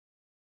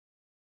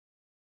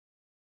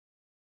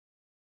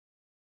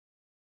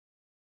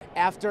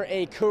After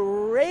a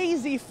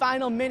crazy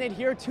final minute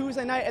here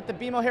Tuesday night at the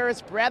BMO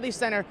Harris Bradley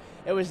Center,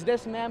 it was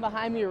this man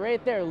behind me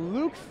right there,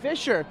 Luke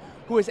Fischer,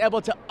 who was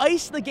able to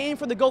ice the game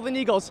for the Golden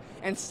Eagles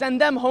and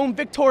send them home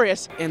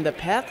victorious. And the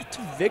path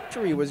to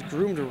victory was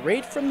groomed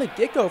right from the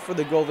get-go for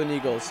the Golden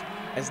Eagles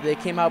as they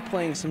came out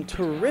playing some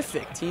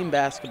terrific team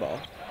basketball.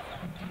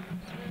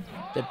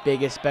 The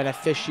biggest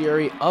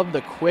beneficiary of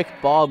the quick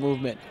ball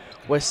movement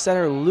was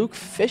center Luke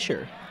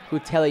Fischer, who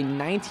tallied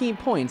 19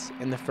 points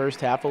in the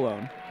first half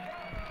alone.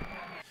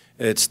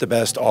 It's the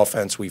best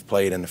offense we've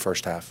played in the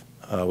first half.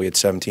 We had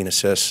 17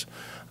 assists,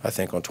 I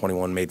think, on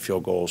 21 made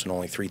field goals and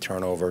only 3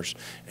 turnovers.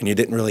 And you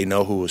didn't really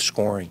know who was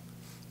scoring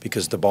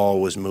because the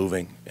ball was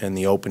moving. And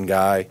the open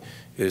guy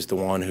is the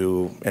one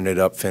who ended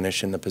up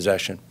finishing the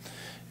possession.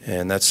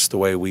 And that's the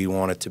way we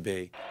want it to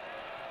be.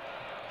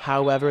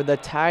 However, the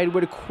tide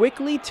would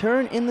quickly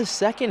turn in the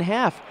second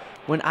half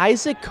when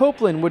Isaac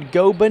Copeland would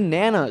go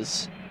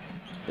bananas.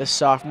 The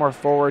sophomore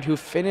forward, who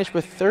finished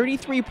with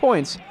 33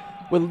 points,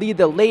 would lead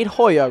the late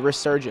Hoya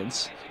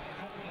resurgence.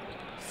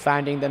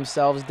 Finding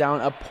themselves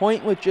down a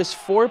point with just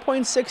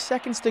 4.6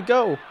 seconds to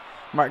go,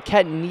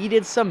 Marquette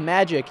needed some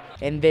magic,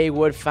 and they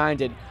would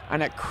find it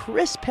on a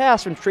crisp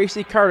pass from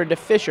Tracy Carter to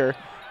Fischer,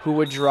 who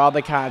would draw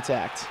the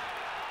contact.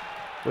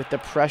 With the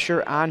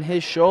pressure on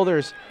his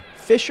shoulders,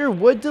 Fischer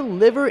would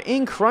deliver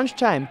in crunch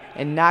time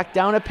and knock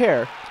down a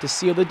pair to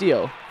seal the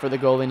deal for the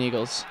Golden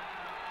Eagles.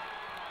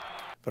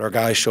 But our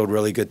guys showed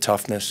really good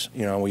toughness.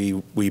 You know,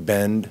 we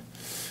bend,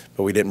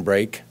 but we didn't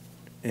break,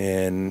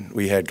 and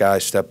we had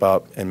guys step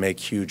up and make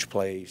huge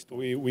plays.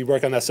 We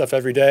work on that stuff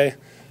every day.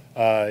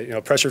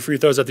 Pressure free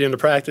throws at the end of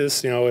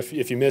practice.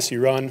 If you miss,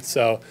 you run.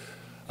 So,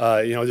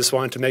 just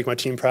wanted to make my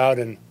team proud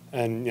and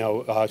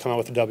come out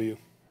with a W.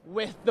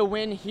 With the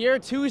win here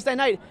Tuesday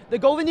night, the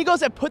Golden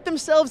Eagles have put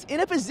themselves in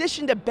a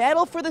position to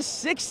battle for the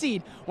 6th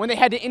seed when they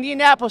head to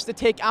Indianapolis to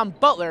take on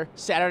Butler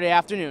Saturday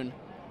afternoon.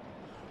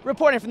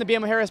 Reporting from the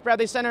BMO Harris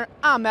Bradley Center,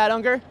 I'm Matt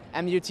Unger,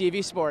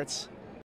 MUTV Sports.